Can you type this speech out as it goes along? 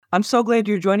I'm so glad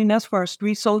you're joining us for our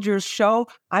Street Soldiers show.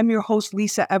 I'm your host,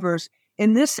 Lisa Evers.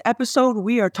 In this episode,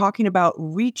 we are talking about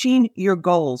reaching your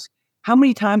goals. How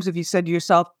many times have you said to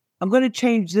yourself, I'm going to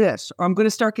change this, or I'm going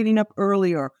to start getting up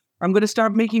earlier, or I'm going to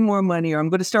start making more money, or I'm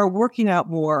going to start working out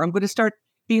more, or I'm going to start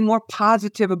being more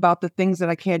positive about the things that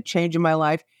I can't change in my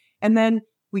life. And then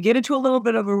we get into a little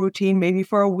bit of a routine, maybe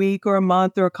for a week or a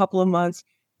month or a couple of months,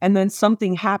 and then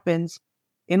something happens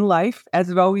in life, as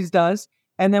it always does,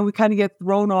 and then we kind of get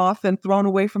thrown off and thrown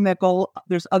away from that goal.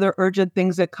 There's other urgent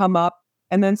things that come up,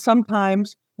 and then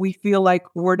sometimes we feel like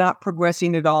we're not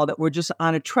progressing at all, that we're just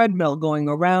on a treadmill going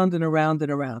around and around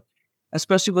and around,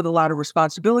 especially with a lot of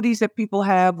responsibilities that people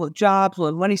have, with jobs,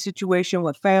 with money situation,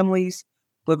 with families,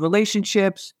 with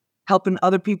relationships, helping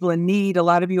other people in need. A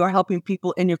lot of you are helping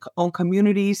people in your own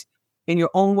communities, in your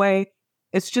own way.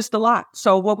 It's just a lot.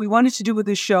 So what we wanted to do with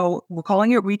this show, we're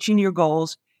calling it Reaching Your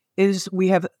Goals, is we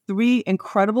have 3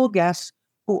 incredible guests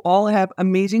who all have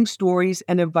amazing stories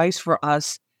and advice for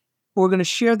us, who are going to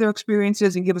share their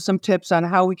experiences and give us some tips on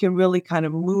how we can really kind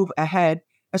of move ahead,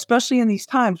 especially in these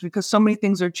times, because so many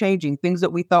things are changing. Things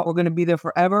that we thought were going to be there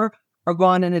forever are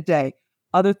gone in a day.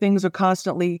 Other things are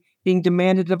constantly being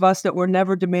demanded of us that were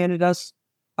never demanded us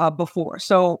before.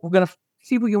 So we're going to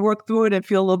see if we can work through it and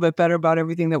feel a little bit better about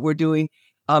everything that we're doing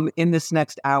in this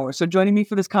next hour. So joining me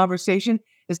for this conversation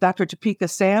is Dr. Topeka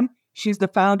Sam. She's the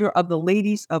founder of the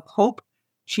Ladies of Hope.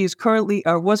 She is currently,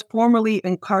 or was formerly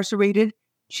incarcerated.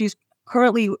 She's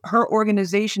currently, her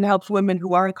organization helps women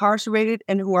who are incarcerated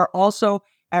and who are also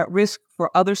at risk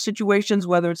for other situations,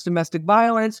 whether it's domestic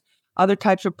violence, other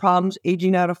types of problems,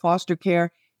 aging out of foster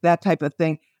care, that type of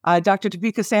thing. Dr.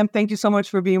 Topeka Sam, thank you so much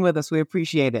for being with us. We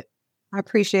appreciate it. I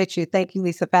appreciate you. Thank you,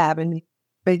 Lisa, for having me.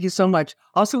 Thank you so much.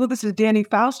 Also with us is Danny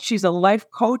Faust. She's a life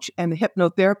coach and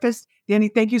hypnotherapist. Danny,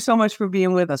 thank you so much for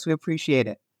being with us. We appreciate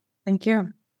it. Thank you.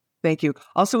 Thank you.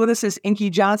 Also with us is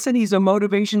Inky Johnson. He's a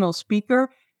motivational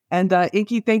speaker. And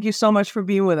Inky, thank you so much for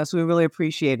being with us. We really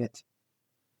appreciate it.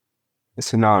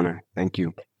 It's an honor. Thank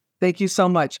you. Thank you so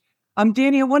much.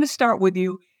 Danny, I want to start with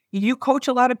you. You coach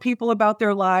a lot of people about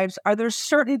their lives. Are there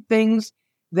certain things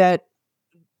that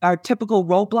are typical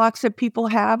roadblocks that people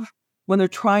have when they're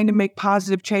trying to make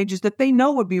positive changes that they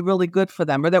know would be really good for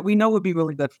them, or that we know would be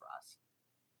really good for us?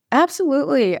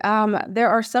 Absolutely. There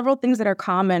are several things that are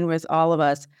common with all of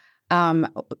us.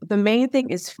 The main thing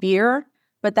is fear,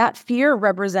 but that fear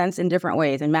represents in different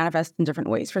ways and manifests in different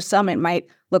ways. For some, it might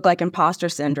look like imposter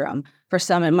syndrome. For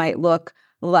some, it might look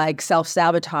like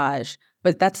self-sabotage,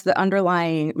 but that's the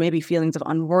underlying maybe feelings of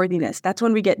unworthiness. That's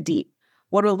when we get deep.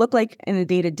 What it'll look like in the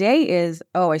day-to-day is,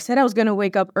 I said I was going to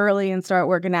wake up early and start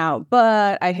working out,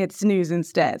 but I hit snooze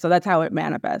instead. So that's how it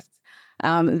manifests.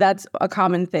 That's a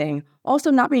common thing.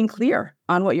 Also, not being clear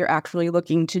on what you're actually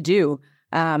looking to do,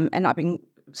 and not being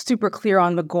super clear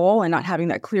on the goal and not having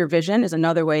that clear vision is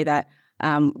another way that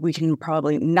we can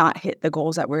probably not hit the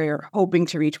goals that we're hoping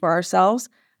to reach for ourselves.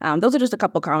 Those are just a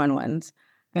couple common ones.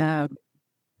 And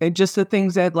just the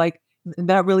things that, like,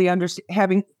 not really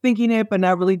thinking it, but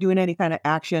not really doing any kind of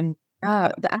action.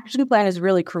 The action plan is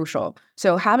really crucial.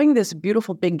 So having this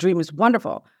beautiful big dream is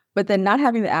wonderful, but then not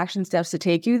having the action steps to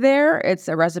take you there, it's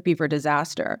a recipe for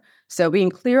disaster. So being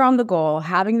clear on the goal,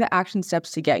 having the action steps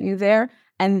to get you there,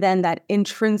 and then that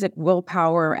intrinsic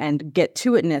willpower and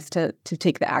get-to-itness to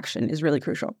take the action is really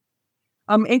crucial.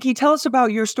 Inky, tell us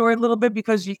about your story a little bit,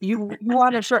 because you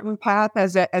on a certain path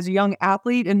as a young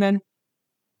athlete, and then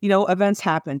events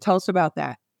happen. Tell us about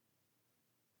that.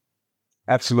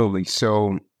 Absolutely.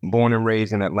 So born and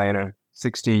raised in Atlanta,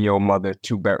 16-year-old mother,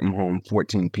 2-bedroom home,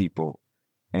 14 people,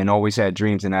 and always had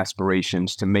dreams and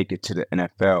aspirations to make it to the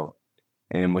NFL,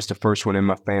 and was the first one in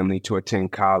my family to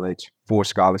attend college, full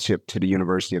scholarship to the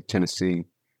University of Tennessee,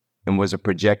 and was a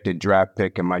projected draft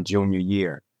pick in my junior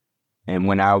year, and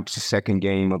went out to second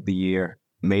game of the year,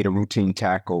 made a routine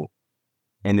tackle,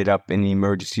 ended up in the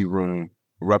emergency room,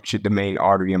 ruptured the main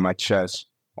artery in my chest,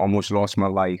 almost lost my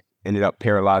life, ended up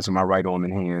paralyzing my right arm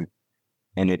and hand,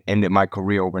 and it ended my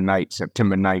career overnight,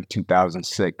 September 9th,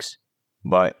 2006.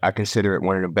 But I consider it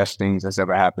one of the best things that's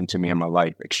ever happened to me in my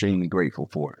life. Extremely grateful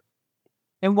for it.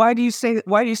 And why do you say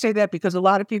that? Because a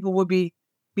lot of people would be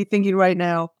thinking right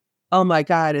now, oh my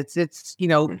God, it's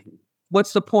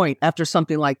what's the point after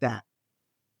something like that?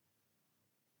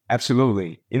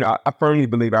 Absolutely. I firmly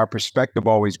believe our perspective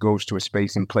always goes to a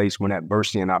space and place when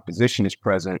adversity and opposition is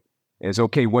present. Is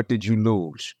okay, what did you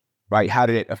lose, right? How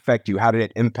did it affect you? How did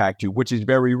it impact you? Which is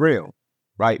very real,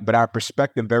 right? But our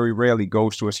perspective very rarely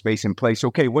goes to a space and place.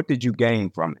 Okay, what did you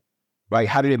gain from it, right?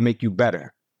 How did it make you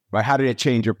better, right? How did it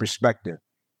change your perspective?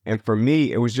 And for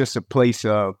me, it was just a place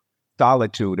of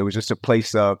solitude. It was just a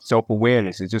place of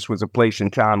self-awareness. It just was a place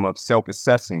and time of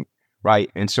self-assessing, right?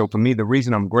 And so for me, the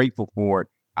reason I'm grateful for it,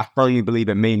 I firmly believe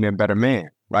it made me a better man,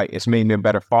 right? It's made me a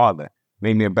better father,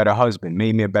 made me a better husband,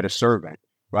 made me a better servant,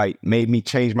 right? Made me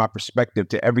change my perspective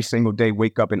to every single day,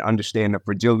 wake up and understand the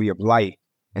fragility of life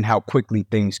and how quickly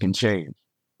things can change.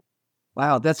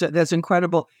 Wow, that's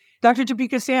incredible. Dr.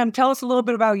 Topeka Sam, tell us a little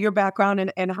bit about your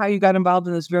background and how you got involved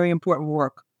in this very important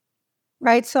work.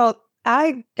 Right. So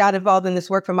I got involved in this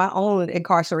work from my own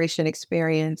incarceration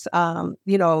experience. Born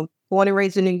and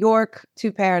raised in New York,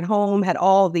 2-parent home, had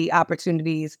all the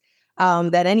opportunities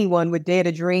that anyone would dare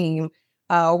to dream,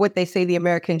 or what they say the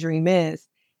American dream is.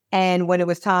 And when it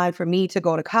was time for me to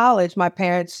go to college, my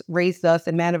parents raised us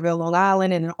in Manorville, Long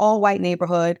Island, in an all-white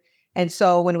neighborhood. And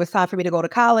so when it was time for me to go to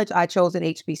college, I chose an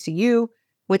HBCU,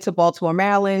 went to Baltimore,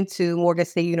 Maryland, to Morgan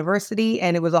State University,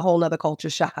 and it was a whole nother culture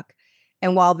shock.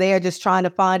 And while they're just trying to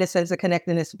find a sense of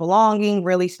connectedness, belonging,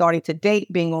 really starting to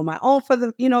date, being on my own for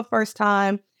the first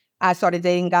time, I started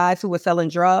dating guys who were selling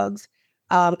drugs.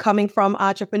 Coming from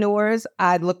entrepreneurs,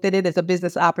 I looked at it as a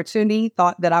business opportunity,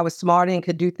 thought that I was smarter and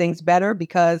could do things better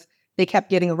because they kept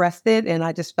getting arrested, and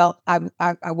I just felt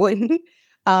I wouldn't.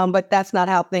 But that's not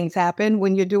how things happen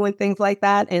when you're doing things like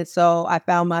that. And so I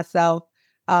found myself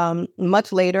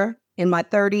much later in my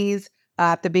 30s,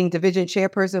 after being division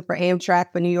chairperson for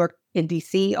Amtrak for New York and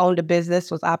DC, owned a business,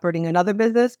 was operating another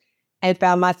business, and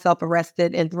found myself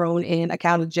arrested and thrown in a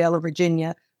county jail in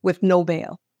Virginia with no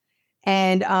bail.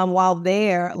 And while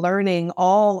there, learning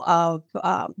all of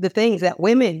the things that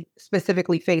women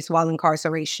specifically face while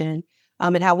incarceration,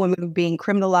 and how women were being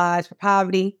criminalized for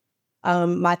poverty.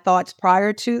 My thoughts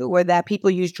prior to were that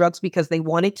people use drugs because they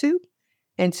wanted to,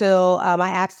 until I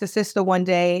asked a sister one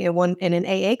day in an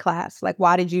AA class, like,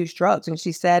 why did you use drugs? And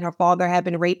she said her father had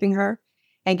been raping her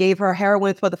and gave her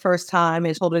heroin for the first time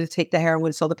and told her to take the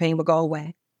heroin so the pain would go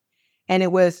away. And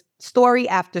it was story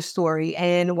after story.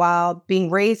 And while being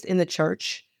raised in the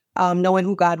church, knowing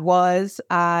who God was,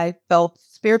 I felt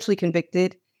spiritually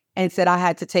convicted and said I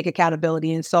had to take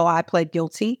accountability. And so I pled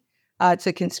guilty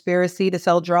to conspiracy to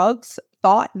sell drugs,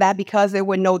 thought that because there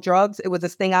were no drugs, it was a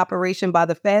sting operation by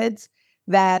the feds,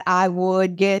 that I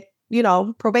would get,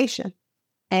 probation,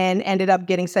 and ended up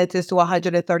getting sentenced to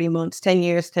 130 months, 10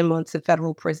 years, 10 months in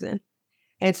federal prison.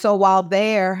 And so while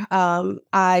there,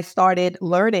 I started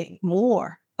learning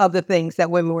more of the things that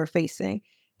women were facing.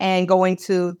 And going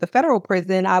to the federal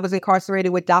prison, I was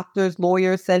incarcerated with doctors,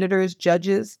 lawyers, senators,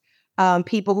 judges,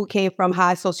 people who came from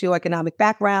high socioeconomic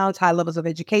backgrounds, high levels of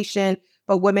education,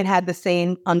 but women had the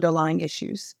same underlying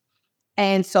issues.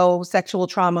 And so sexual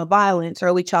trauma, violence,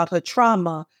 early childhood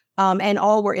trauma, and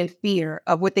all were in fear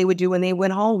of what they would do when they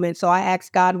went home. And so I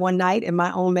asked God one night in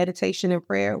my own meditation and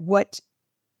prayer, what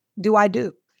do I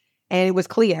do? And it was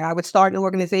clear. I would start an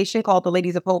organization called the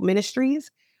Ladies of Hope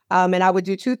Ministries. And I would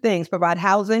do two things: provide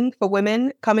housing for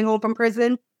women coming home from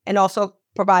prison, and also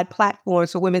provide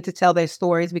platforms for women to tell their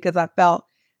stories, because I felt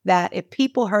that if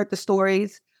people heard the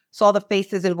stories, saw the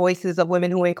faces and voices of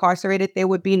women who were incarcerated, there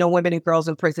would be no women and girls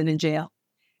in prison and jail.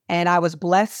 And I was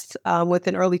blessed with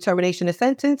an early termination of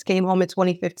sentence, came home in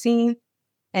 2015,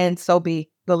 and so be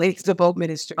the Ladies of Hope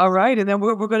Ministry. All right. And then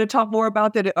we're going to talk more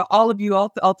about that. All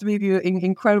three of you,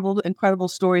 incredible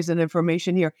stories and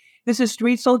information here. This is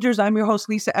Street Soldiers. I'm your host,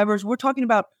 Lisa Evers. We're talking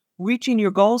about reaching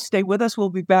your goals. Stay with us. We'll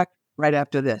be back right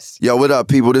after this. Yo, what up,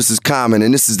 people? This is Common,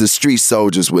 and this is the Street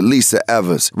Soldiers with Lisa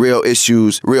Evers. Real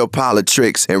issues, real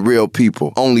politics, and real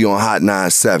people. Only on Hot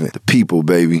 97. The people,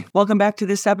 baby. Welcome back to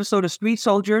this episode of Street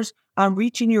Soldiers on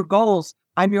Reaching Your Goals.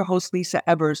 I'm your host, Lisa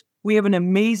Evers. We have an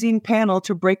amazing panel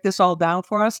to break this all down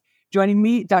for us. Joining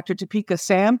me, Dr. Topeka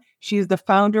Sam. She is the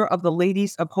founder of the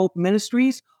Ladies of Hope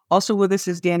Ministries. Also with us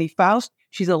is Danny Faust.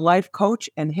 She's a life coach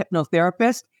and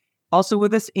hypnotherapist. Also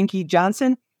with us, Inky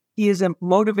Johnson. He is a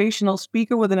motivational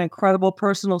speaker with an incredible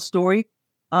personal story.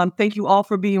 Thank you all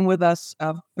for being with us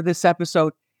for this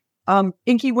episode.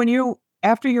 Inky,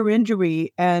 after your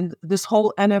injury and this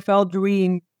whole NFL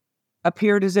dream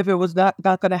appeared as if it was not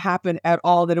going to happen at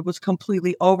all, that it was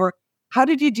completely over, how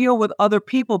did you deal with other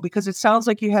people? Because it sounds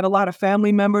like you had a lot of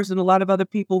family members and a lot of other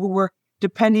people who were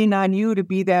depending on you to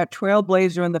be that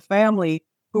trailblazer in the family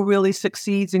who really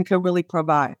succeeds and can really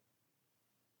provide.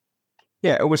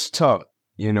 Yeah, it was tough,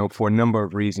 for a number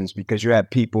of reasons, because you had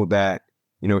people that,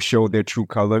 showed their true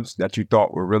colors, that you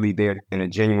thought were really there in a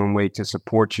genuine way to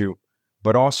support you.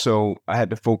 But also I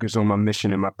had to focus on my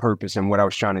mission and my purpose and what I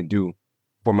was trying to do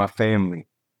for my family.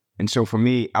 And so for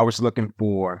me, I was looking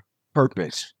for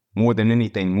purpose more than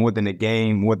anything, more than a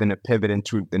game, more than a pivot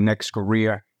into the next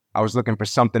career. I was looking for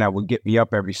something that would get me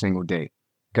up every single day,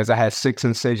 because I had 6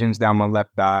 incisions down my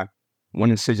left eye.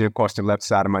 one incision across the left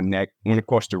side of my neck, one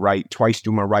across the right, twice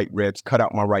through my right ribs, cut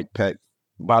out my right pec,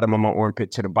 bottom of my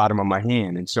armpit to the bottom of my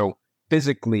hand. And so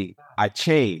physically, I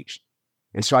changed.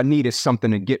 And so I needed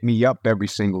something to get me up every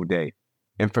single day.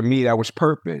 And for me, that was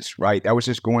purpose, right? That was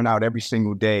just going out every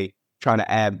single day, trying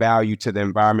to add value to the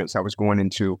environments I was going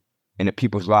into and the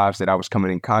people's lives that I was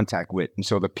coming in contact with. And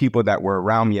so the people that were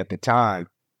around me at the time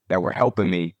that were helping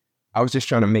me, I was just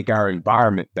trying to make our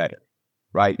environment better,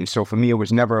 right? And so for me, it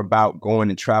was never about going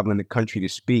and traveling the country to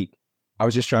speak. I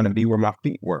was just trying to be where my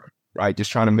feet were, right?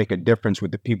 Just trying to make a difference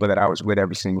with the people that I was with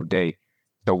every single day.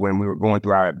 So when we were going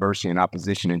through our adversity and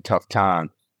opposition and tough time,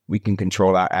 we can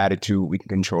control our attitude, we can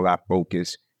control our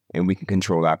focus, and we can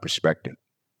control our perspective.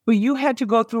 But you had to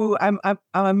go through, I'm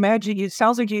imagining, it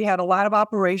sounds like you had a lot of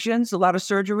operations, a lot of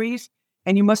surgeries,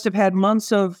 and you must have had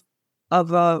months of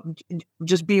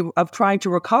trying to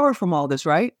recover from all this,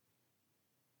 right?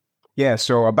 Yeah,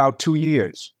 so about 2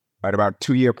 years, right? About a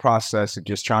 2-year process of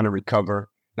just trying to recover,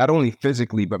 not only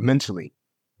physically, but mentally,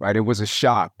 right? It was a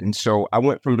shock. And so I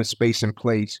went from the space and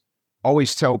place.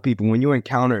 Always tell people when you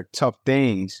encounter tough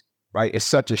things, right? It's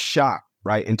such a shock,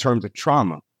 right? In terms of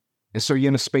trauma. And so you're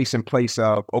in a space and place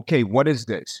of, okay, what is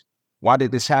this? Why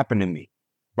did this happen to me?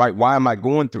 Right? Why am I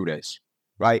going through this?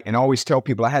 Right? And I always tell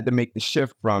people I had to make the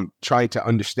shift from trying to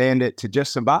understand it to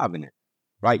just surviving it,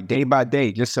 right? Day by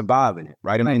day, just surviving it,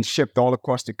 right? And then shipped all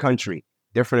across the country,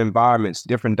 different environments,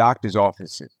 different doctor's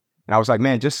offices. And I was like,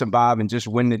 man, just survive and just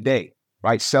win the day,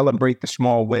 right? Celebrate the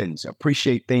small wins,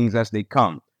 appreciate things as they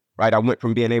come, right? I went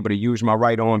from being able to use my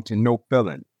right arm to no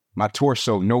filling, my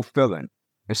torso, no filling.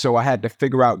 And so I had to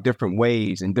figure out different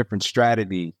ways and different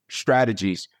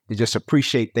strategies to just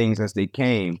appreciate things as they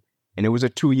came. And it was a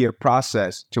 2-year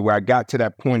process to where I got to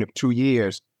that point of 2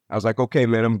 years. I was like, okay,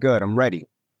 man, I'm good. I'm ready.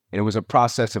 And it was a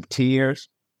process of tears.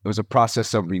 It was a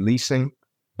process of releasing.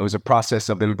 It was a process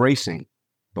of embracing.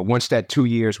 But once that 2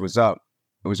 years was up,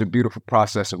 it was a beautiful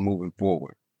process of moving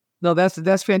forward. No,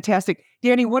 that's fantastic.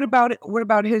 Danny, what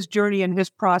about his journey and his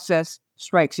process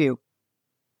strikes you?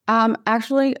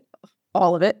 Actually,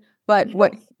 all of it. But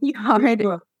what you already...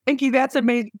 Thank you. That's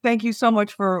amazing. Thank you so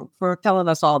much for telling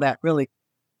us all that, really.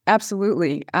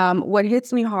 Absolutely. What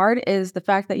hits me hard is the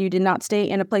fact that you did not stay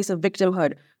in a place of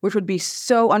victimhood, which would be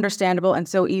so understandable and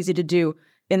so easy to do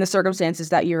in the circumstances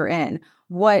that you're in.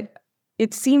 What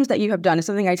it seems that you have done is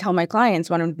something I tell my clients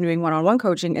when I'm doing one-on-one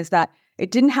coaching is that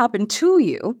it didn't happen to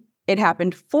you, it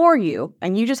happened for you,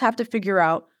 and you just have to figure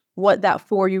out what that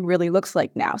for you really looks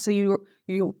like now. So you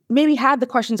maybe had the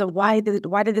questions of why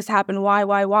did this happen?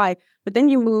 Why? But then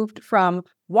you moved from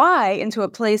why into a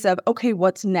place of, okay,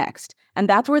 what's next? And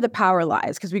that's where the power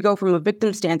lies, because we go from a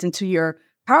victim stance into your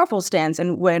powerful stance,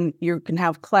 and when you can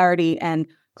have clarity and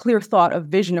clear thought of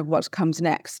vision of what comes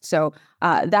next. So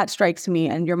that strikes me,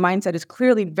 and your mindset is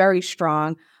clearly very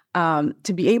strong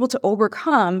to be able to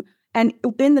overcome, and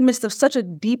in the midst of such a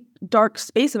deep, dark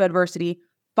space of adversity,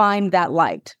 find that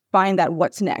light, find that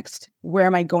what's next. Where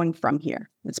am I going from here?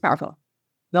 It's powerful.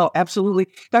 No, absolutely.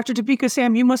 Dr. Topeka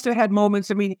Sam, you must have had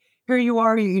moments. I mean, here you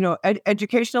are,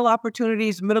 educational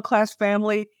opportunities, middle-class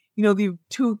family, the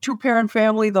two-parent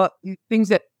family, the things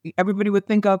that everybody would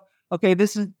think of. Okay,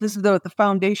 this is the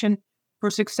foundation for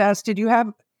success. Did you have,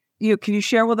 can you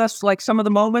share with us like some of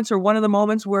the moments or one of the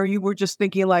moments where you were just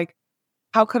thinking like,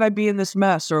 how could I be in this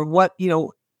mess, or what,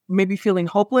 maybe feeling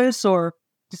hopeless or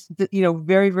just,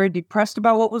 very, very depressed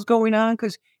about what was going on?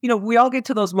 Because, we all get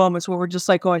to those moments where we're just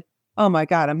like going, oh my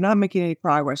God, I'm not making any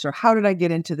progress, or how did I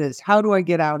get into this? How do I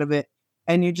get out of it?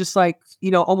 And you're just like,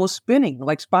 almost spinning,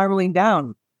 like spiraling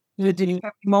down. Did you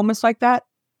have moments like that?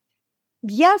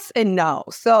 Yes and no.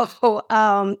 So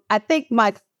I think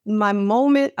my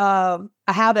moment of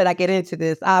how did I get into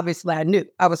this? Obviously, I knew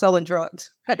I was selling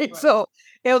drugs. Right? So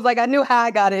it was like I knew how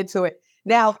I got into it.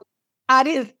 Now, I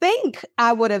didn't think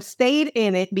I would have stayed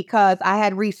in it because I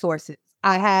had resources.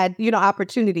 I had,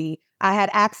 opportunity. I had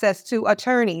access to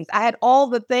attorneys. I had all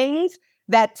the things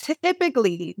that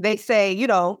typically they say, you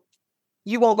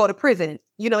won't go to prison.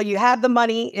 You have the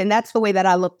money, and that's the way that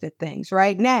I looked at things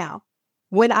right now.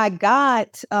 When I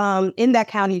got in that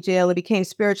county jail and became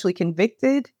spiritually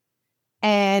convicted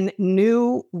and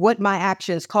knew what my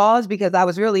actions caused, because I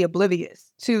was really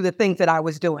oblivious to the things that I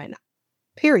was doing,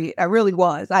 period. I really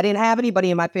was. I didn't have anybody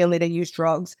in my family that used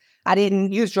drugs. I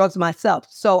didn't use drugs myself.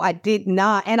 So I did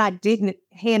not, and I didn't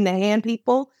hand-to-hand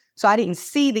people. So I didn't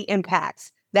see the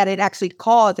impacts that it actually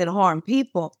caused and harmed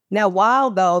people. Now,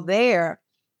 while though there,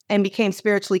 and became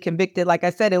spiritually convicted, like I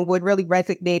said, and what really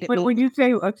resonated. When you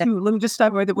say, let me just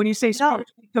stop right there. When you say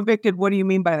spiritually convicted, what do you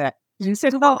mean by that? You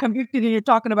said, convicted, and you're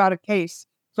talking about a case.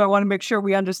 So I want to make sure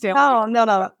we understand.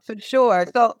 No, for sure.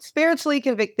 So spiritually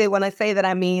convicted, when I say that,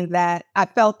 I mean that I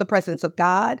felt the presence of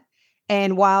God.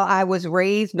 And while I was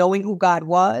raised knowing who God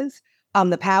was,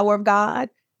 the power of God,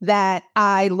 that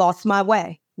I lost my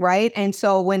way, right? And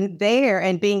so when there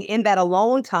and being in that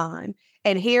alone time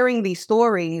and hearing these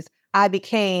stories, I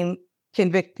became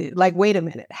convicted. Like, wait a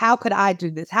minute, how could I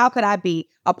do this? How could I be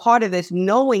a part of this,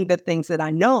 knowing the things that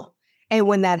I know? And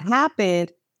when that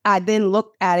happened, I then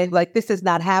looked at it like, this is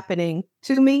not happening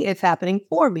to me, it's happening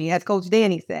for me, as Coach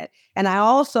Danny said. And I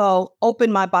also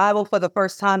opened my Bible for the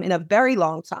first time in a very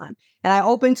long time. And I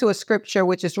opened to a scripture,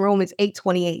 which is Romans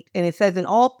 8:28. And it says, in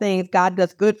all things, God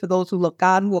does good for those who love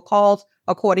God, who are called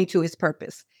according to his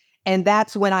purpose. And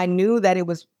that's when I knew that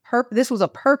this was a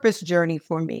purpose journey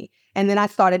for me. And then I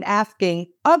started asking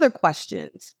other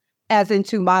questions as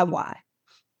into my why.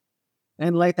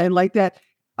 And like that.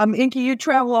 Inky, you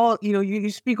travel all, you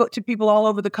speak to people all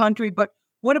over the country, but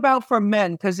what about for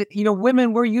men? Because,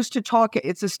 women, we're used to talking.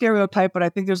 It's a stereotype, but I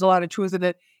think there's a lot of truth in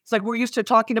it. It's like we're used to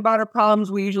talking about our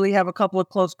problems. We usually have a couple of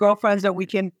close girlfriends that we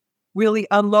can really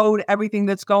unload everything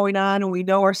that's going on, and we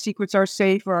know our secrets are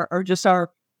safe, or just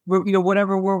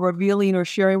whatever we're revealing or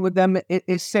sharing with them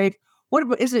is safe. What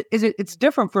about, it's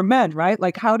different for men, right?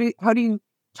 Like, how do you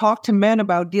talk to men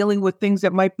about dealing with things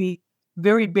that might be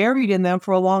very buried in them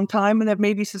for a long time, and that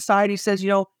maybe society says,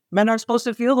 men aren't supposed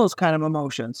to feel those kind of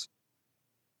emotions?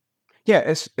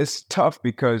 Yeah, it's tough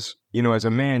because, as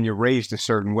a man, you're raised a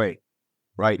certain way,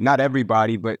 right? Not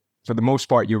everybody, but for the most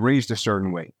part, you're raised a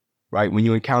certain way, right? When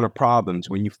you encounter problems,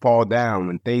 when you fall down,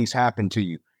 when things happen to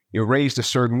you, you're raised a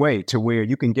certain way to where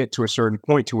you can get to a certain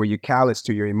point to where you're callous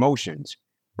to your emotions,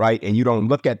 right? And you don't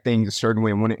look at things a certain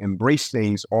way and want to embrace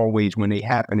things always when they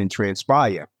happen and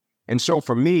transpire. And so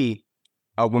for me,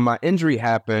 when my injury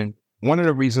happened, one of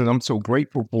the reasons I'm so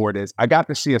grateful for it is I got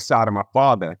to see a side of my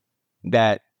father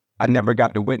that I never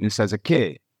got to witness as a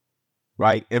kid,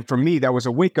 right? And for me, that was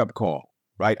a wake-up call,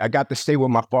 right? I got to stay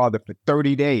with my father for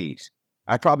 30 days.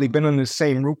 I've probably been under the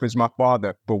same roof as my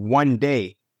father for one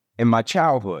day in my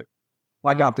childhood.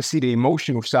 I got to see the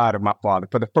emotional side of my father.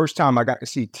 For the first time, I got to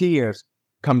see tears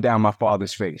come down my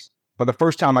father's face. For the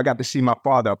first time, I got to see my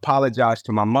father apologize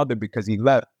to my mother because he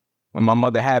left when my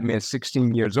mother had me at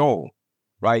 16 years old,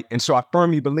 right? And so I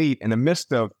firmly believe in the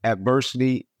midst of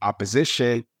adversity,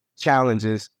 opposition,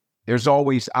 challenges, there's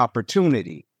always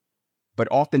opportunity. But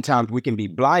oftentimes we can be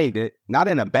blinded, not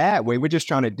in a bad way. We're just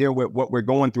trying to deal with what we're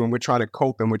going through, and we're trying to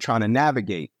cope, and we're trying to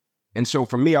navigate. And so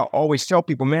for me, I always tell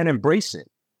people, man, embrace it,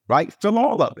 right? Feel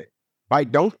all of it, right?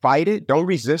 Don't fight it. Don't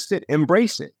resist it.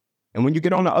 Embrace it. And when you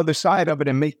get on the other side of it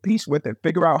and make peace with it,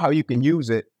 figure out how you can use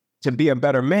it to be a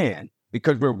better man.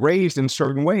 Because we're raised in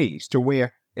certain ways to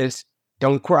where it's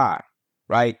don't cry,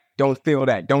 right? Don't feel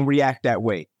that. Don't react that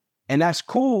way. And that's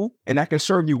cool. And that can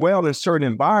serve you well in certain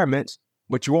environments,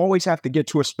 but you always have to get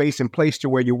to a space and place to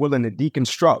where you're willing to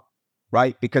deconstruct,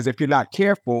 right? Because if you're not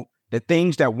careful, the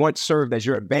things that once served as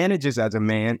your advantages as a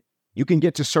man, you can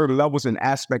get to certain levels and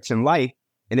aspects in life,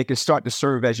 and it can start to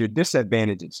serve as your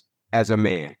disadvantages as a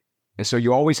man. And so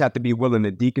you always have to be willing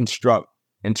to deconstruct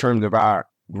in terms of our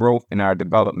growth and our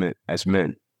development as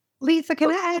men. Lisa,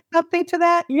 can I add something to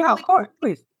that? Yeah, of course,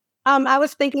 please. I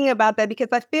was thinking about that because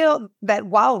I feel that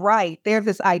while right, there's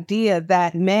this idea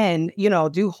that men,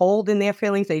 do hold in their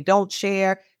feelings. They don't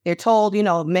share. They're told,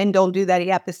 men don't do that.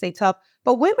 You have to stay tough.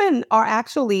 But women are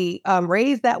actually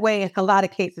raised that way in a lot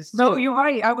of cases. No, you're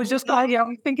right. I was just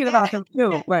I'm thinking about them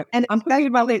too. Right. And I'm thinking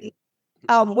about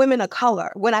women of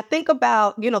color. When I think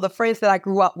about, the friends that I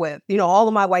grew up with, all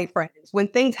of my white friends, when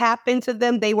things happened to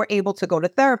them, they were able to go to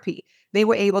therapy. They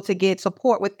were able to get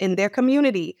support within their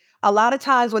community. A lot of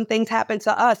times when things happen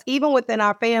to us, even within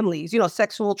our families,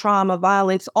 sexual trauma,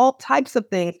 violence, all types of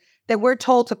things, that we're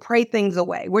told to pray things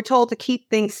away. We're told to keep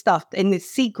things stuffed in the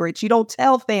secrets. You don't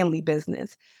tell family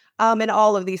business, and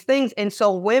all of these things. And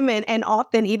so women, and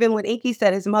often even when Inky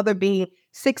said his mother being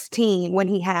 16 when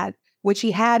he had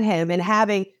him, and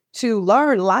having to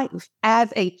learn life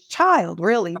as a child,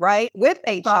 really, right? With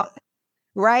a child,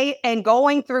 right? And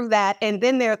going through that. And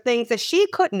then there are things that she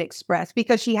couldn't express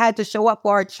because she had to show up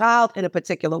for her child in a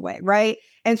particular way, right?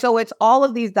 And so it's all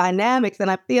of these dynamics. And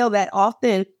I feel that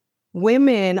often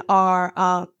women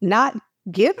are not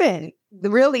given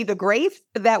really the grace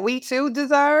that we too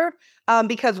deserve,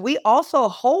 because we also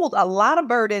hold a lot of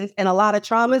burdens and a lot of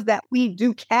traumas that we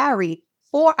do carry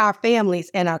for our families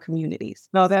and our communities.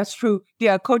 No, that's true.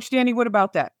 Yeah. Coach Danny, what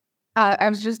about that? I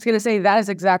was just going to say that is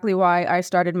exactly why I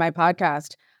started my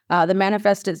podcast. The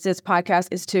Manifest Exist podcast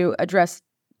is to address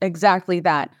exactly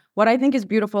that. What I think is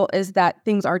beautiful is that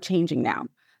things are changing now.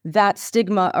 That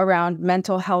stigma around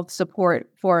mental health support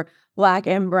for Black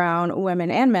and brown women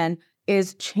and men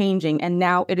is changing. And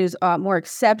now it is more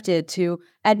accepted to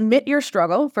admit your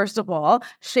struggle, first of all,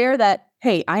 share that,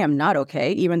 hey, I am not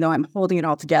okay, even though I'm holding it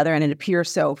all together and it appears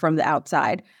so from the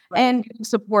outside. Right. And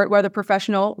support, whether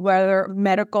professional, whether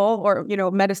medical or,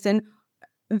 medicine,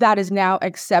 that is now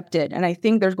accepted. And I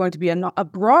think there's going to be a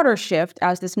broader shift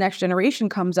as this next generation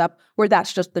comes up where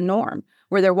that's just the norm,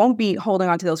 where there won't be holding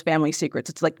on to those family secrets.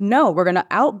 It's like, no, we're going to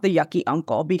out the yucky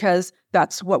uncle because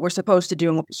that's what we're supposed to do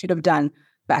and what we should have done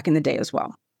back in the day as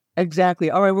well. Exactly.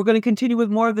 All right, we're going to continue with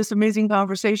more of this amazing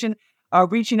conversation,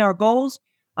 reaching our goals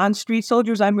on Street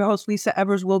Soldiers. I'm your host, Lisa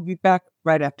Evers. We'll be back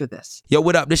right after this. Yo,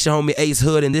 what up? This your homie Ace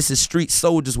Hood, and this is Street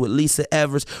Soldiers with Lisa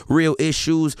Evers. Real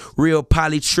issues, real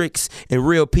politics, and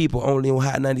real people only on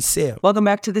Hot 97. Welcome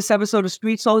back to this episode of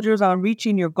Street Soldiers on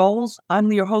Reaching Your Goals.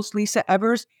 I'm your host, Lisa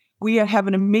Evers. We have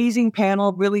an amazing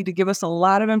panel really to give us a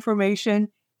lot of information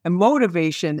and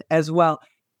motivation as well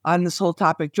on this whole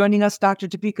topic. Joining us, Dr.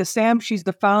 Topeka Sam. She's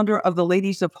the founder of the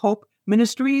Ladies of Hope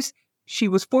Ministries. She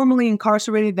was formerly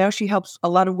incarcerated. Now she helps a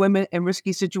lot of women in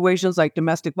risky situations like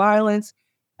domestic violence,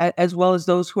 as well as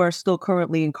those who are still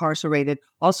currently incarcerated.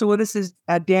 Also with us is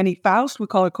Danny Faust. We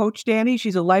call her Coach Danny.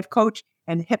 She's a life coach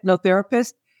and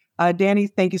hypnotherapist. Danny,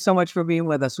 thank you so much for being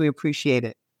with us. We appreciate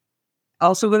it.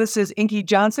 Also with us is Inky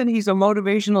Johnson. He's a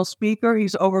motivational speaker.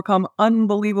 He's overcome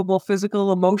unbelievable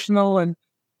physical, emotional, and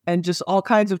just all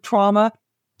kinds of trauma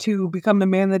to become the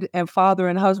man and father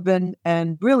and husband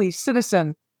and really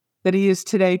citizen that he is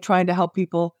today, trying to help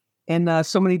people in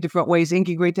so many different ways.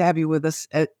 Inky, great to have you with us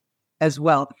as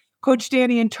well. Coach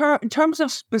Danny, in terms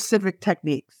of specific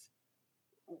techniques,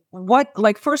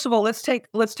 first of all, let's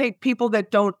take people that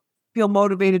don't feel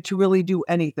motivated to really do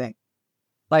anything.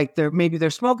 Like maybe they're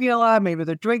smoking a lot, maybe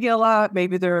they're drinking a lot,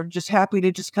 maybe they're just happy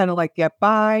to just kind of like get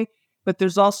by. But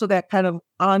there's also that kind of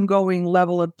ongoing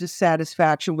level of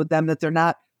dissatisfaction with them that they're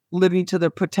not living to their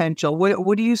potential.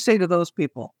 What do you say to those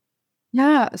people?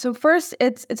 Yeah. So first,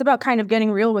 it's about kind of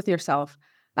getting real with yourself.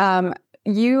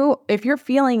 If you're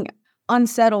feeling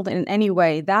unsettled in any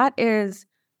way, that is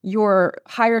your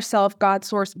higher self, God,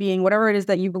 source being, whatever it is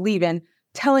that you believe in,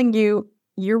 telling you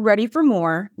you're ready for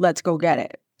more. Let's go get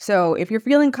it. So if you're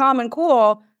feeling calm and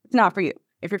cool, it's not for you.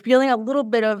 If you're feeling a little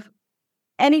bit of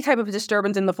any type of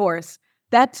disturbance in the force,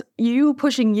 that's you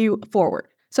pushing you forward.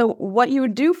 So what you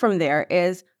would do from there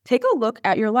is take a look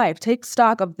at your life. Take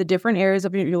stock of the different areas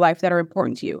of your life that are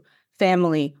important to you.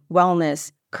 Family,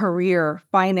 wellness, career,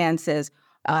 finances,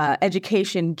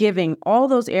 education, giving, all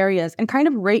those areas, and kind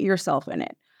of rate yourself in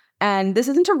it. And this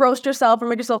isn't to roast yourself or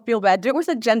make yourself feel bad. Do it with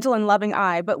a gentle and loving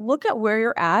eye, but look at where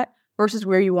you're at versus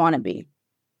where you want to be.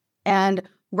 And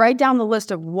write down the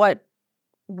list of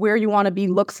where you want to be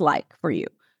looks like for you.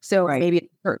 So maybe a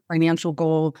certain financial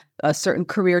goal, a certain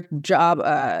career job,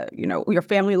 your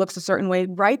family looks a certain way.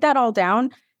 Write that all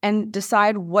down and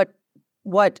decide what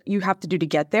you have to do to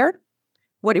get there,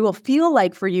 what it will feel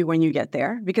like for you when you get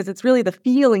there, because it's really the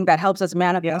feeling that helps us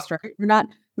manifest. Right? You're not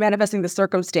manifesting the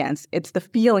circumstance. It's the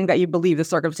feeling that you believe the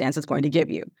circumstance is going to give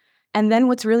you. And then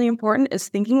what's really important is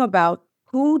thinking about,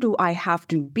 who do I have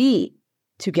to be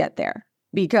to get there?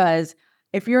 Because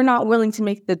if you're not willing to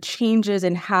make the changes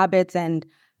in habits and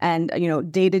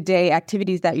day-to-day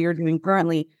activities that you're doing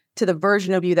currently to the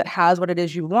version of you that has what it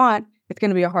is you want, it's going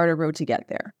to be a harder road to get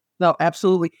there. No,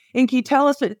 absolutely. Inky, tell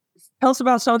us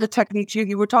about some of the techniques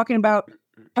you were talking about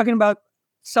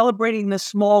celebrating the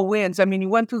small wins. I mean, you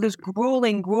went through this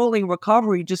grueling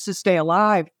recovery just to stay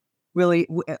alive. Really,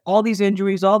 all these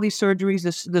injuries, all these surgeries,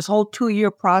 this whole 2-year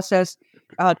process.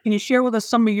 Can you share with us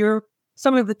some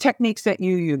of the techniques that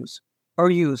you use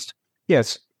or used?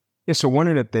 Yes. Yeah. So one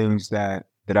of the things that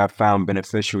I found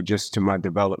beneficial just to my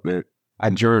development, I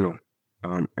journal.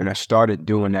 And I started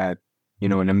doing that, in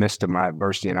the midst of my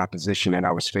adversity and opposition that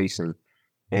I was facing.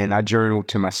 And I journaled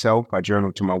to myself, I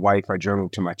journaled to my wife, I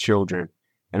journaled to my children.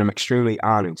 And I'm extremely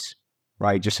honest,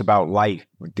 right? Just about life,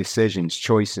 decisions,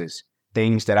 choices,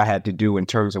 things that I had to do in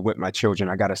terms of with my children.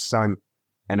 I got a son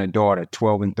and a daughter,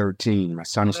 12 and 13. My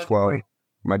son is 12,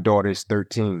 my daughter is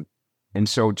 13. And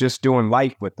so just doing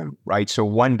life with them, right? So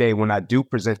one day when I do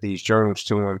present these journals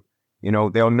to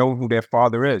them, they'll know who their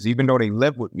father is. Even though they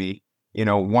live with me,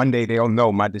 one day they'll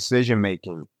know my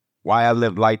decision-making, why I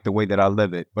live life the way that I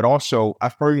live it. But also, I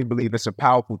firmly believe it's a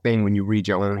powerful thing when you read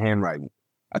your own handwriting.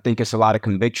 I think it's a lot of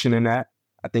conviction in that.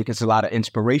 I think it's a lot of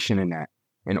inspiration in that.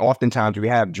 And oftentimes we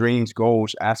have dreams,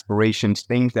 goals, aspirations,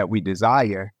 things that we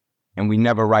desire, and we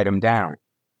never write them down.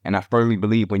 And I firmly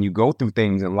believe when you go through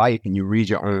things in life and you read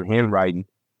your own handwriting,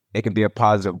 it can be a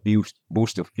positive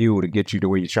boost of fuel to get you to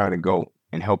where you're trying to go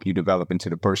and help you develop into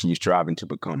the person you're striving to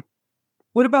become.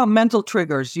 What about mental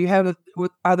triggers? Do you have,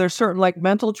 are there certain like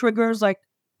mental triggers like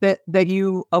that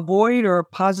you avoid, or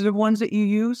positive ones that you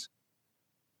use?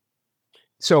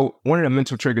 So one of the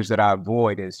mental triggers that I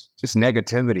avoid is just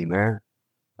negativity, man.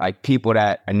 Like people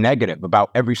that are negative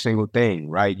about every single thing,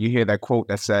 right? You hear that quote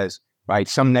that says, right,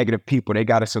 some negative people, they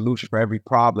got a solution for every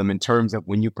problem, in terms of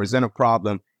when you present a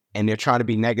problem and they're trying to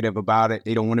be negative about it,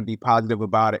 they don't want to be positive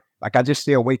about it. Like, I just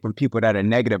stay away from people that are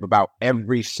negative about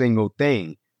every single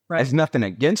thing. Right. There's nothing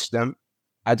against them.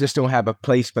 I just don't have a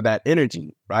place for that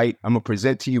energy, right? I'm going to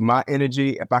present to you my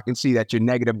energy. If I can see that you're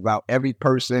negative about every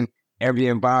person, every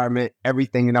environment,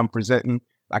 everything that I'm presenting,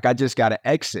 like, I just got to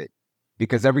exit.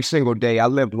 Because every single day I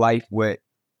live life with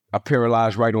a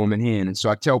paralyzed right arm and hand. And so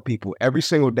I tell people every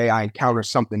single day I encounter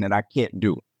something that I can't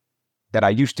do, that I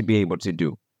used to be able to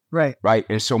do. Right. Right.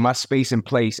 And so my space and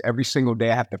place, every single day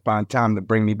I have to find time to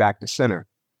bring me back to center.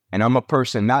 And I'm a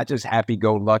person not just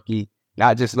happy-go-lucky,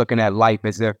 not just looking at life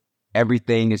as if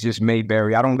everything is just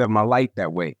Mayberry. I don't live my life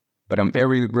that way, but I'm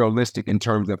very realistic in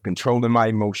terms of controlling my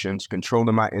emotions,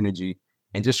 controlling my energy,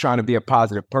 and just trying to be a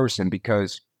positive person.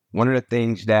 Because one of the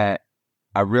things that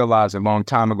I realized a long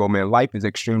time ago, man, life is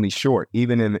extremely short,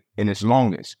 even in its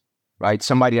longness, right?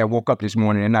 Somebody that woke up this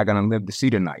morning, they're not going to live to see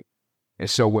the night. And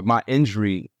so with my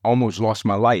injury, I almost lost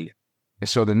my life. And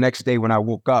so the next day when I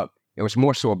woke up, it was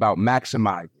more so about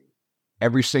maximizing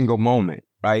every single moment,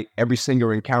 right? Every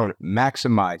single encounter,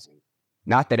 maximizing.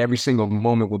 Not that every single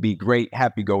moment will be great,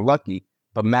 happy-go-lucky,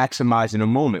 but maximizing the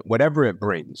moment, whatever it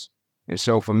brings. And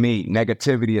so for me,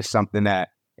 negativity is something that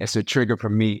it's a trigger for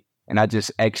me, and I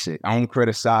just exit. I don't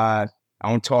criticize. I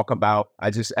don't talk about. I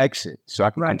just exit so I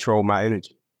can control my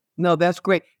energy. No, that's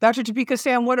great. Dr. Topeka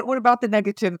Sam, what about the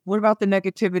negative? What about the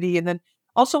negativity? And then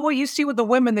also what you see with the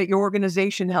women that your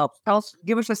organization helps.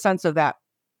 Give us a sense of that.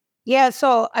 Yeah.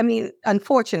 So, I mean,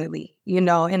 unfortunately, in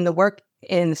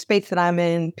the space that I'm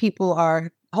in, people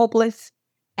are hopeless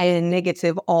and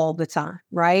negative all the time,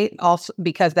 right? Also,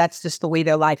 because that's just the way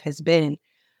their life has been.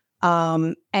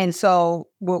 And so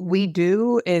what we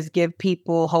do is give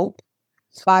people hope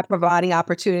by providing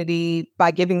opportunity,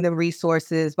 by giving them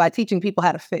resources, by teaching people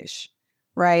how to fish,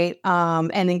 right?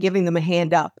 And then giving them a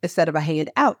hand up instead of a hand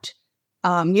out.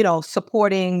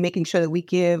 Supporting, making sure that we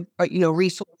give,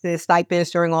 resources,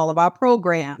 stipends during all of our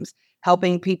programs,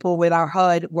 helping people with our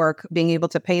HUD work, being able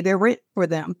to pay their rent for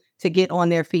them to get on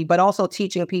their feet, but also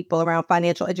teaching people around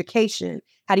financial education.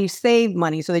 How do you save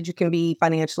money so that you can be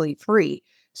financially free?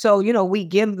 So, we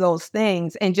give those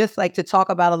things, and just like to talk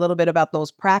about a little bit about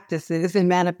those practices and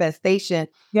manifestation.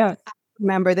 Yeah.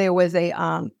 Remember, there is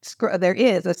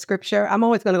a scripture. I'm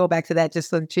always going to go back to that just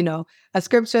so that you know. A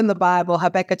scripture in the Bible,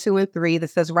 Habakkuk 2:3, that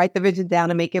says, write the vision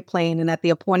down and make it plain, and at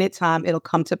the appointed time, it'll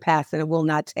come to pass and it will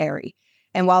not tarry.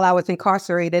 And while I was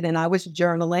incarcerated and I was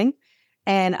journaling,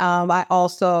 and I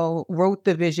also wrote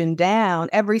the vision down,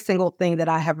 every single thing that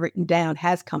I have written down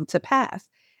has come to pass.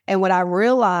 And when I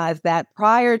realized that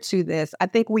prior to this, I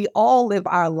think we all live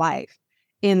our life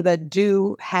in the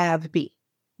do, have, be,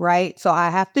 right? So I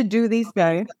have to do these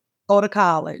things, go to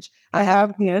college. I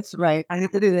have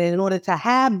to do that in order to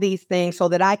have these things so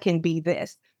that I can be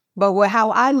this. But how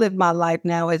I live my life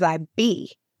now is I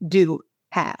be, do,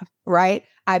 have, right?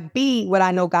 I be what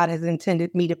I know God has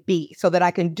intended me to be so that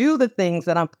I can do the things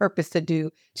that I'm purposed to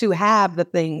do, to have the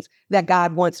things that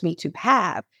God wants me to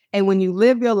have. And when you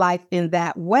live your life in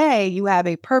that way, you have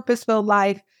a purposeful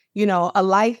life, a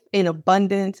life in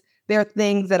abundance. There are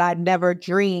things that I never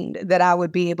dreamed that I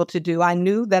would be able to do. I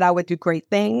knew that I would do great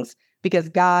things because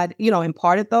God,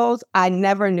 imparted those. I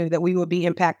never knew that we would be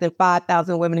impacting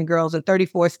 5,000 women and girls in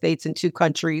 34 states and 2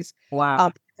 countries.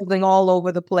 Wow. All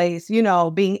over the place,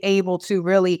 being able to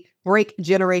really break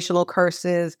generational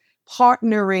curses,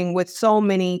 partnering with so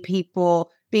many people,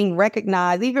 being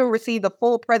recognized, even received a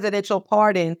full presidential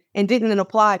pardon and didn't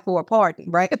apply for a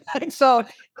pardon, right? So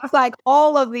it's like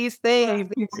all of these things,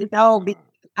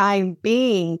 I'm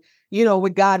being,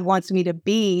 what God wants me to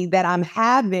be, that I'm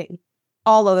having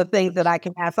all of the things that I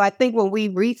can have. So I think when we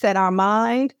reset our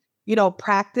mind,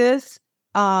 practice,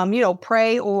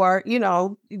 pray, or,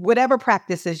 whatever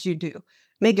practices you do,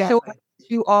 make sure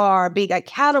you are being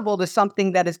accountable to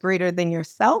something that is greater than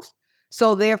yourself.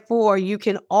 So therefore, you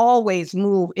can always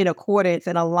move in accordance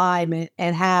and alignment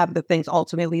and have the things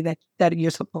ultimately that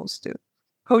you're supposed to.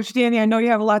 Coach Danny, I know you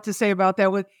have a lot to say about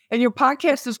that. And your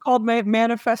podcast is called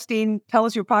Manifesting. Tell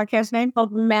us your podcast name.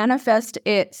 Called Manifest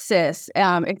It, Sis.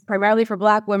 It's primarily for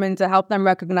Black women to help them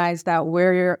recognize that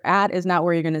where you're at is not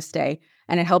where you're going to stay.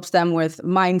 And it helps them with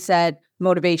mindset,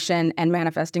 motivation, and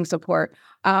manifesting support.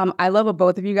 I love what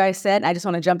both of you guys said. I just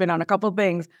want to jump in on a couple of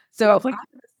things. So like I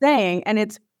was saying, and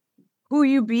it's who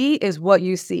you be is what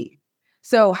you see.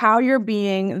 So how you're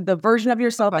being, the version of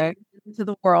yourself into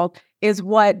the world, is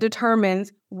what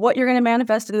determines what you're going to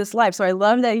manifest in this life. So I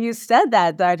love that you said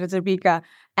that, Dr. Tabika.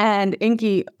 And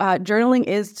Inky, journaling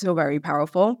is so very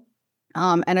powerful.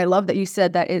 And I love that you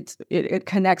said that it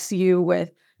connects you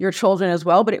with your children as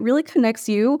well, but it really connects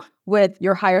you with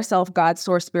your higher self, God,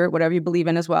 source, spirit, whatever you believe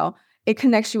in as well. It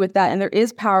connects you with that. And there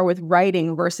is power with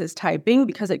writing versus typing,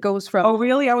 because it goes from... Oh,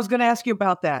 really? I was going to ask you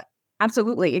about that.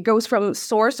 Absolutely. It goes from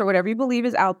source, or whatever you believe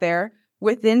is out there,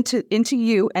 within into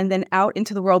you, and then out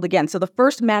into the world again. So the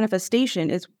first manifestation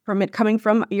is from it coming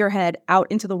from your head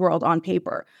out into the world on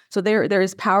paper. So there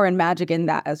is power and magic in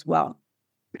that as well.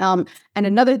 And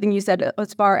another thing you said,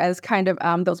 as far as kind of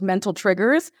those mental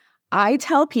triggers, I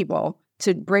tell people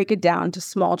to break it down to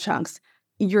small chunks,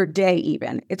 your day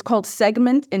even. It's called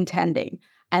segment intending.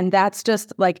 And that's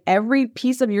just like every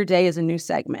piece of your day is a new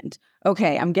segment.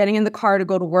 Okay, I'm getting in the car to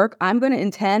go to work. I'm going to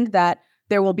intend that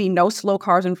there will be no slow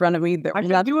cars in front of me. I'm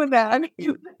not doing that. I mean,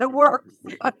 it works.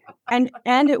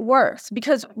 and it works,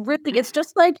 because really it's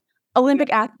just like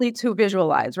Olympic athletes who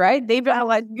visualize, right? They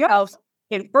visualize themselves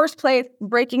in first place,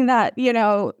 breaking that,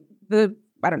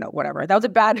 I don't know, whatever. That was a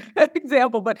bad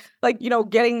example, but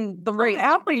getting the right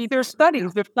athletes, there's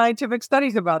studies, there's scientific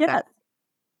studies about that.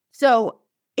 So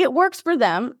it works for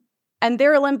them, and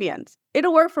they're Olympians.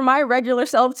 It'll work for my regular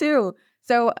self too.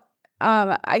 So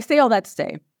I say all that to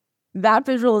say, that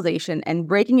visualization and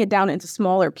breaking it down into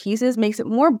smaller pieces makes it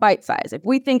more bite-sized. If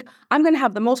we think, I'm going to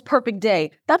have the most perfect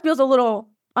day, that feels a little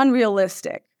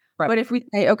unrealistic. Right. But if we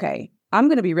say, okay, I'm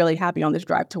going to be really happy on this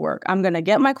drive to work. I'm going to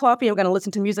get my coffee. I'm going to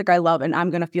listen to music I love, and I'm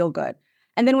going to feel good.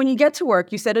 And then when you get to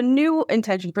work, you set a new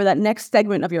intention for that next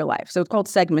segment of your life. So it's called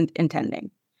segment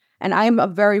intending. And I am a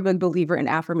very big believer in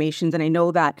affirmations. And I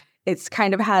know that it's a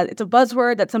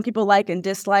buzzword that some people like and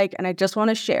dislike. And I just want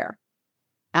to share.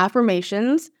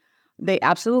 Affirmations, they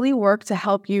absolutely work to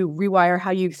help you rewire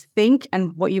how you think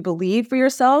and what you believe for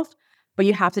yourself, but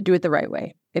you have to do it the right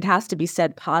way. It has to be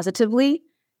said positively.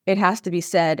 It has to be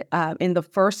said in the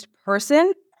first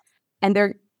person, and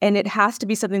it has to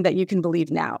be something that you can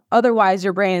believe now. Otherwise,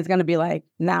 your brain is going to be like,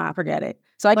 nah, forget it.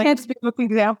 So I can't speak with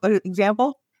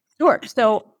example. Sure.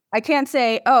 So I can't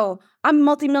say, oh, I'm a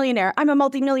multimillionaire. I'm a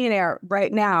multimillionaire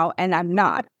right now, and I'm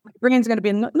not. My brain's going to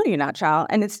be, no, you're not, child.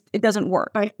 And it doesn't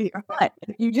work. But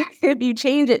if you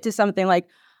change it to something like,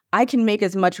 I can make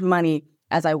as much money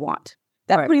as I want.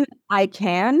 That putting I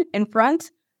can in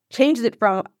front changes it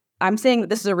from, I'm saying that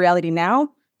this is a reality now,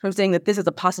 from saying that this is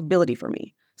a possibility for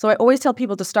me. So I always tell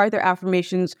people to start their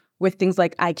affirmations with things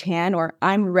like I can or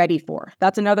I'm ready for.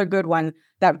 That's another good one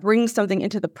that brings something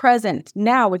into the present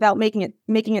now without making it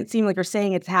seem like you're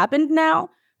saying it's happened now,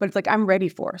 but it's like I'm ready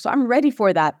for. So I'm ready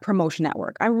for that promotion at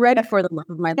work. I'm ready for the love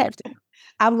of my life.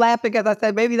 I'm laughing because I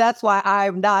said maybe that's why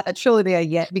I'm not a trillionaire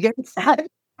yet, because my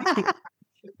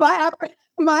affirmation,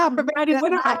 I am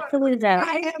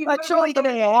a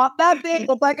trillionaire. That big,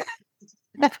 like.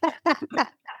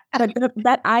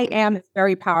 That I am is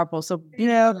very powerful. So,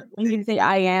 when you say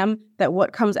I am, that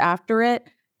what comes after it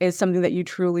is something that you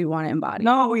truly want to embody.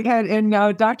 No, we had, and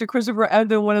Dr. Christopher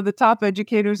Edler, one of the top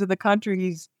educators in the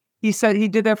country, he said he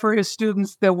did that for his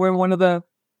students that were in one of the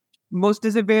most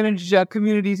disadvantaged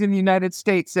communities in the United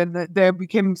States, and they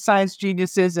became science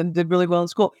geniuses and did really well in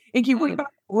school. Inky,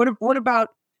 what about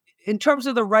in terms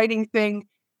of the writing thing?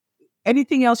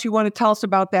 Anything else you want to tell us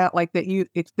about that, like that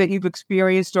you've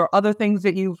experienced, or other things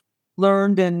that you've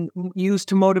learned and used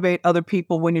to motivate other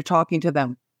people when you're talking to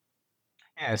them?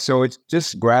 Yeah, so it's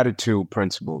just gratitude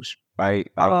principles, right?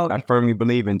 I firmly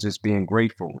believe in just being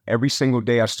grateful. Every single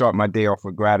day I start my day off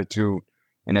with gratitude,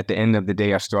 and at the end of the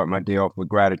day I start my day off with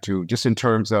gratitude. Just in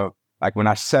terms of, like, when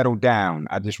I settle down,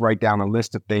 I just write down a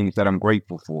list of things that I'm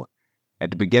grateful for. At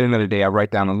the beginning of the day, I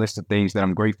write down a list of things that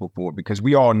I'm grateful for, because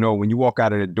we all know when you walk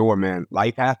out of the door, man,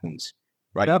 life happens,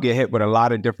 right? Yep. You get hit with a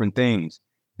lot of different things.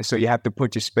 And so you have to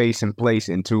put your space and place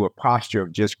into a posture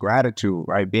of just gratitude,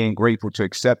 right? Being grateful to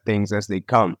accept things as they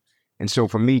come. And so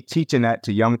for me, teaching that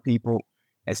to young people,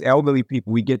 as elderly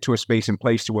people, we get to a space and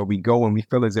place to where we go and we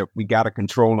feel as if we got a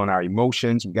control on our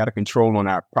emotions, we got a control on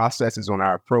our processes, on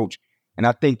our approach. And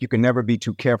I think you can never be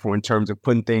too careful in terms of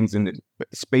putting things in the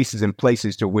spaces and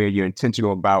places to where you're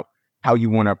intentional about how you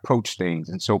want to approach things.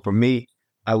 And so for me,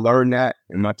 I learned that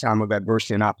in my time of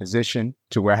adversity and opposition,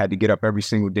 to where I had to get up every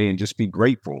single day and just be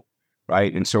grateful,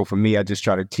 right? And so for me, I just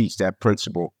try to teach that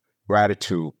principle,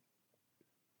 gratitude.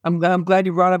 I'm glad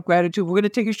you brought up gratitude. We're going to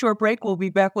take a short break. We'll be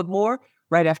back with more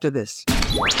right after this.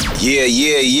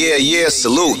 Yeah.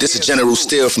 Salute. This is General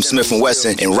Steele from Smith &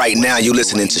 Wesson, and right now you're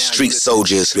listening to Street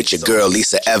Soldiers with your girl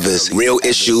Lisa Evers. Real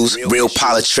issues, real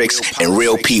politics, and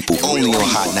real people. Only on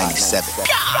Hot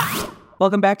 97.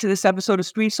 Welcome back to this episode of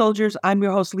Street Soldiers. I'm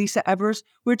your host, Lisa Evers.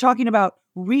 We're talking about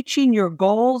reaching your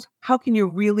goals. How can you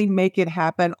really make it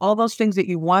happen? All those things that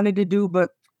you wanted to do,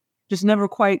 but just never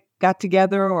quite got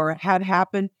together or had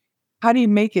happen. How do you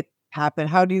make it happen?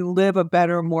 How do you live a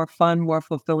better, more fun, more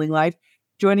fulfilling life?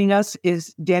 Joining us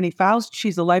is Danny Faust.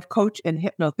 She's a life coach and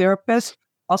hypnotherapist.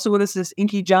 Also with us is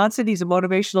Inky Johnson. He's a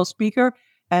motivational speaker.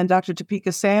 And Dr.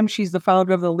 Topeka Sam. She's the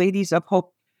founder of the Ladies of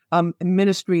Hope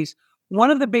Ministries. One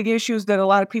of the big issues that a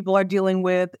lot of people are dealing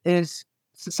with is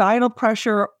societal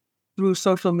pressure through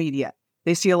social media.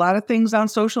 They see a lot of things on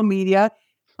social media.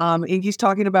 Inky's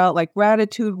talking about like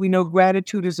gratitude. We know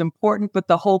gratitude is important, but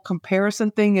the whole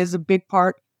comparison thing is a big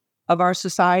part of our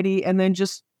society. And then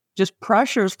just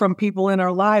pressures from people in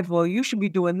our lives. Well, you should be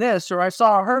doing this, or I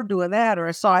saw her doing that, or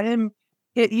I saw him,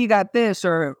 he got this,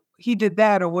 or he did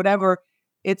that, or whatever.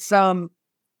 It's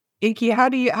Inky, how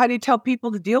do you tell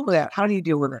people to deal with that? How do you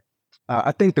deal with it?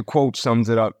 I think the quote sums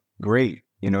it up great.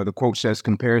 The quote says,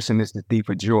 comparison is the thief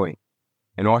of joy.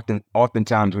 And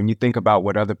oftentimes when you think about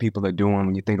what other people are doing,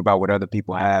 when you think about what other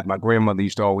people have, my grandmother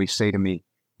used to always say to me,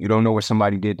 you don't know what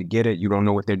somebody did to get it. You don't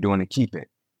know what they're doing to keep it.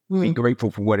 Be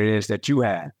grateful for what it is that you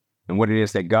have and what it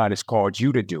is that God has called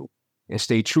you to do, and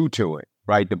stay true to it,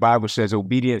 right? The Bible says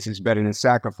obedience is better than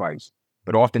sacrifice.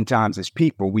 But oftentimes as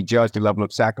people, we judge the level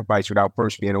of sacrifice without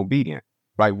first being obedient.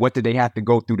 Right? What did they have to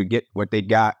go through to get what they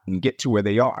got and get to where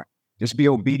they are? Just be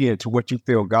obedient to what you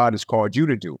feel God has called you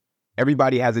to do.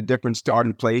 Everybody has a different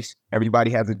starting place. Everybody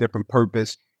has a different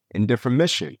purpose and different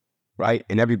mission, right?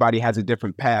 And everybody has a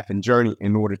different path and journey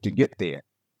in order to get there.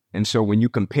 And so when you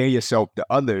compare yourself to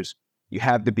others, you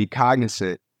have to be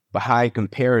cognizant behind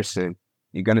comparison.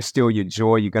 You're going to steal your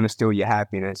joy. You're going to steal your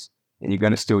happiness, and you're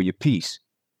going to steal your peace.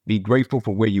 Be grateful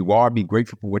for where you are. Be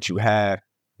grateful for what you have.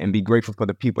 And be grateful for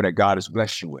the people that God has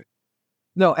blessed you with.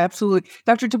 No, absolutely.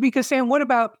 Dr. Topeka Sam, what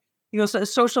about,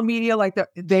 social media, like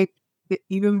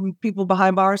even people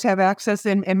behind bars have access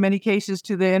in many cases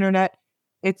to the internet.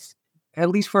 It's at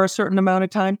least for a certain amount of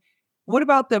time. What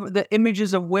about the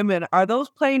images of women? Are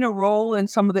those playing a role in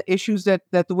some of the issues that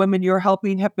the women you're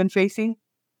helping have been facing?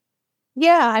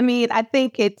 Yeah, I mean, I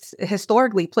think it's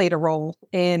historically played a role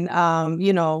in,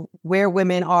 where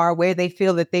women are, where they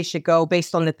feel that they should go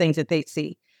based on the things that they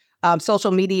see. Social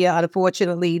media,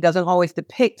 unfortunately, doesn't always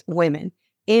depict women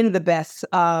in the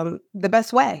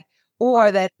best way,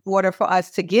 or that in order for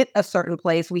us to get a certain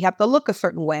place, we have to look a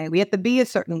certain way, we have to be a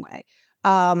certain way,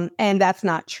 and that's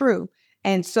not true.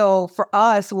 And so for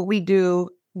us, what we do,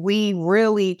 we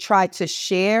really try to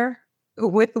share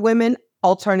with women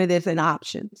alternatives and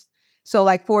options. So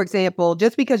like, for example,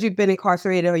 just because you've been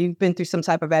incarcerated or you've been through some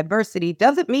type of adversity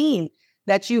doesn't mean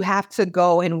that you have to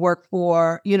go and work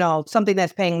for, something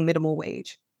that's paying minimum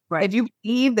wage. Right. If you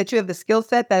believe that you have the skill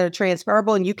set that are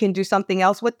transferable and you can do something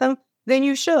else with them, then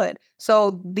you should.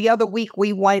 So the other week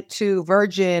we went to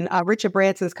Virgin, Richard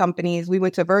Branson's companies. We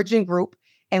went to Virgin Group,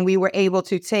 and we were able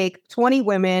to take 20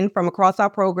 women from across our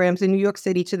programs in New York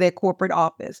City to their corporate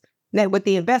office. Met with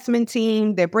the investment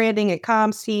team, their branding and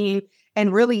comms team,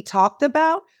 and really talked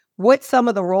about what some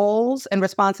of the roles and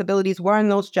responsibilities were in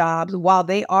those jobs, while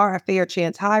they are a fair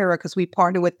chance hirer, because we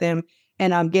partner with them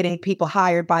and getting people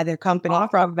hired by their company.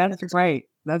 That's great.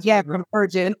 That's from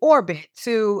Virgin Orbit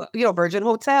to, Virgin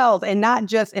Hotels, and not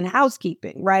just in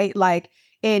housekeeping, right? Like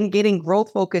in getting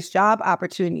growth-focused job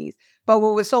opportunities. But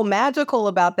what was so magical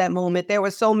about that moment, there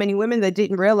were so many women that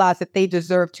didn't realize that they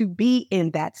deserved to be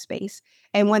in that space.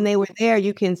 And when they were there,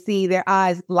 you can see their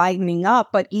eyes lightening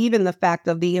up. But even the fact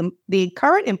of the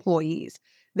current employees,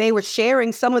 they were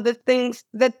sharing some of the things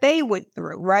that they went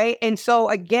through, right? And so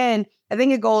again, I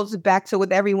think it goes back to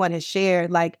what everyone has shared.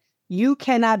 Like, you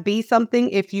cannot be something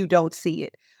if you don't see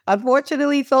it.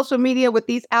 Unfortunately, social media with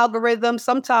these algorithms,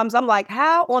 sometimes I'm like,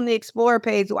 how on the Explorer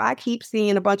page do I keep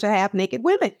seeing a bunch of half-naked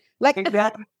women? Like,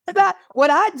 exactly. That's not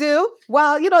what I do.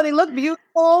 While, they look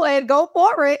beautiful and go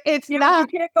for it, it's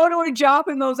not. You can't go to a job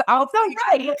in those outfits.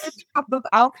 Right. Those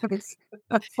outfits.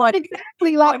 That's funny.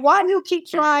 Exactly. Like, why do you keep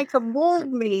trying to move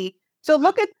me to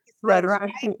look at this? Right.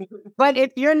 But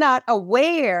if you're not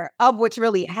aware of what's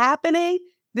really happening,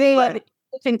 then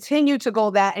continue to go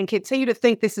that and continue to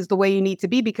think this is the way you need to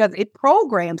be, because it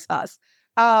programs us.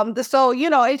 So,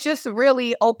 it's just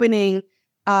really I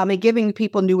and giving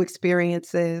people new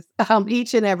experiences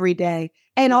each and every day.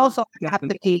 And also I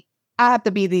have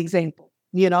to be the example,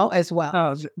 as well.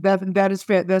 Oh,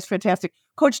 that's fantastic.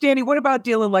 Coach Danny, what about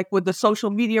dealing like with the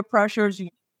social media pressures?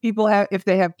 People have, if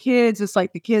they have kids, it's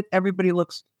like the kid, everybody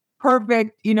looks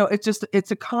perfect.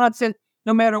 It's a constant,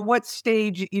 no matter what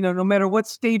stage, no matter what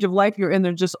stage of life you're in,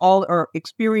 they're just all, or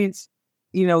experience,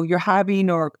 you're having,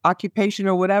 or occupation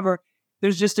or whatever.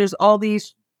 there's all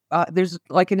these, there's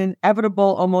like an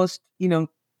inevitable almost,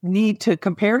 need to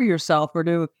compare yourself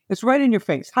it's right in your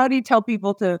face. How do you tell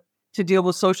people to deal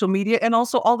with social media and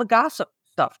also all the gossip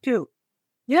stuff too?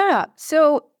 Yeah.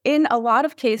 So in a lot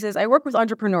of cases, I work with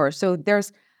entrepreneurs. So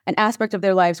there's an aspect of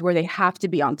their lives where they have to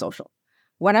be on social.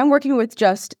 When I'm working with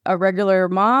just a regular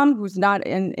mom who's not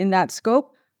in that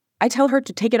scope, I tell her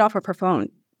to take it off of her phone.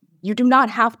 You do not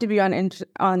have to be on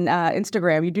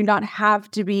Instagram. You do not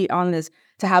have to be on this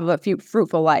to have a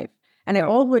fruitful life. And I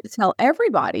always tell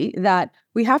everybody that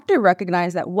we have to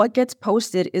recognize that what gets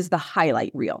posted is the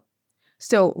highlight reel.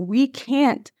 So we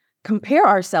can't compare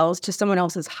ourselves to someone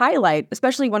else's highlight,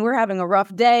 especially when we're having a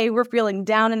rough day, we're feeling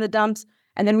down in the dumps,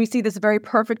 and then we see this very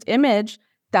perfect image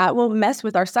that will mess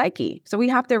with our psyche. So we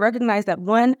have to recognize that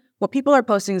when what people are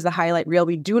posting is the highlight reel,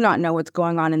 we do not know what's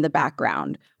going on in the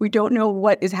background. We don't know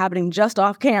what is happening just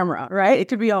off camera, right? It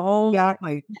could be a whole...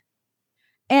 Exactly.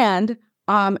 And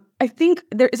I think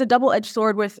there is a double-edged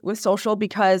sword with social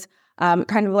because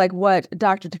kind of like what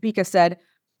Dr. Topeka said,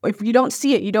 if you don't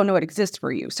see it, you don't know it exists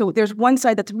for you. So there's one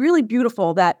side that's really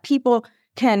beautiful that people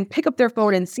can pick up their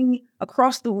phone and see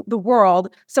across the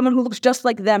world someone who looks just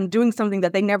like them doing something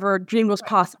that they never dreamed was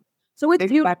possible. So it's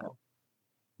beautiful.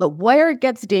 But where it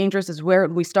gets dangerous is where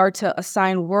we start to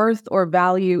assign worth or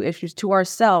value issues to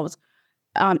ourselves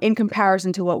in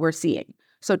comparison to what we're seeing.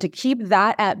 So to keep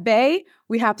that at bay,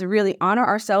 we have to really honor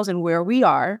ourselves and where we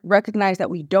are, recognize that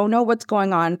we don't know what's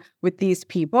going on with these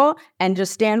people, and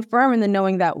just stand firm in the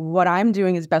knowing that what I'm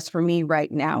doing is best for me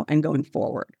right now and going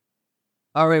forward.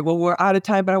 All right. Well, we're out of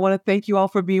time, but I want to thank you all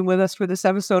for being with us for this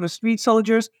episode of Street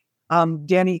Soldiers.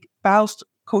 Danny Faust,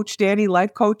 Coach Danny,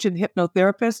 life coach and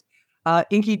hypnotherapist.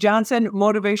 Inky Johnson,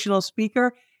 motivational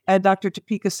speaker. And Dr.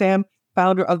 Topeka Sam,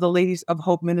 founder of the Ladies of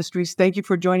Hope Ministries. Thank you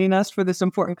for joining us for this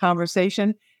important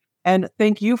conversation. And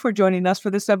thank you for joining us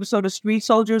for this episode of Street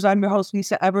Soldiers. I'm your host,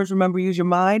 Lisa Evers. Remember, use your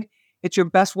mind. It's your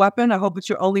best weapon. I hope it's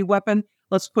your only weapon.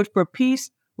 Let's push for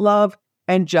peace, love,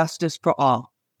 and justice for all.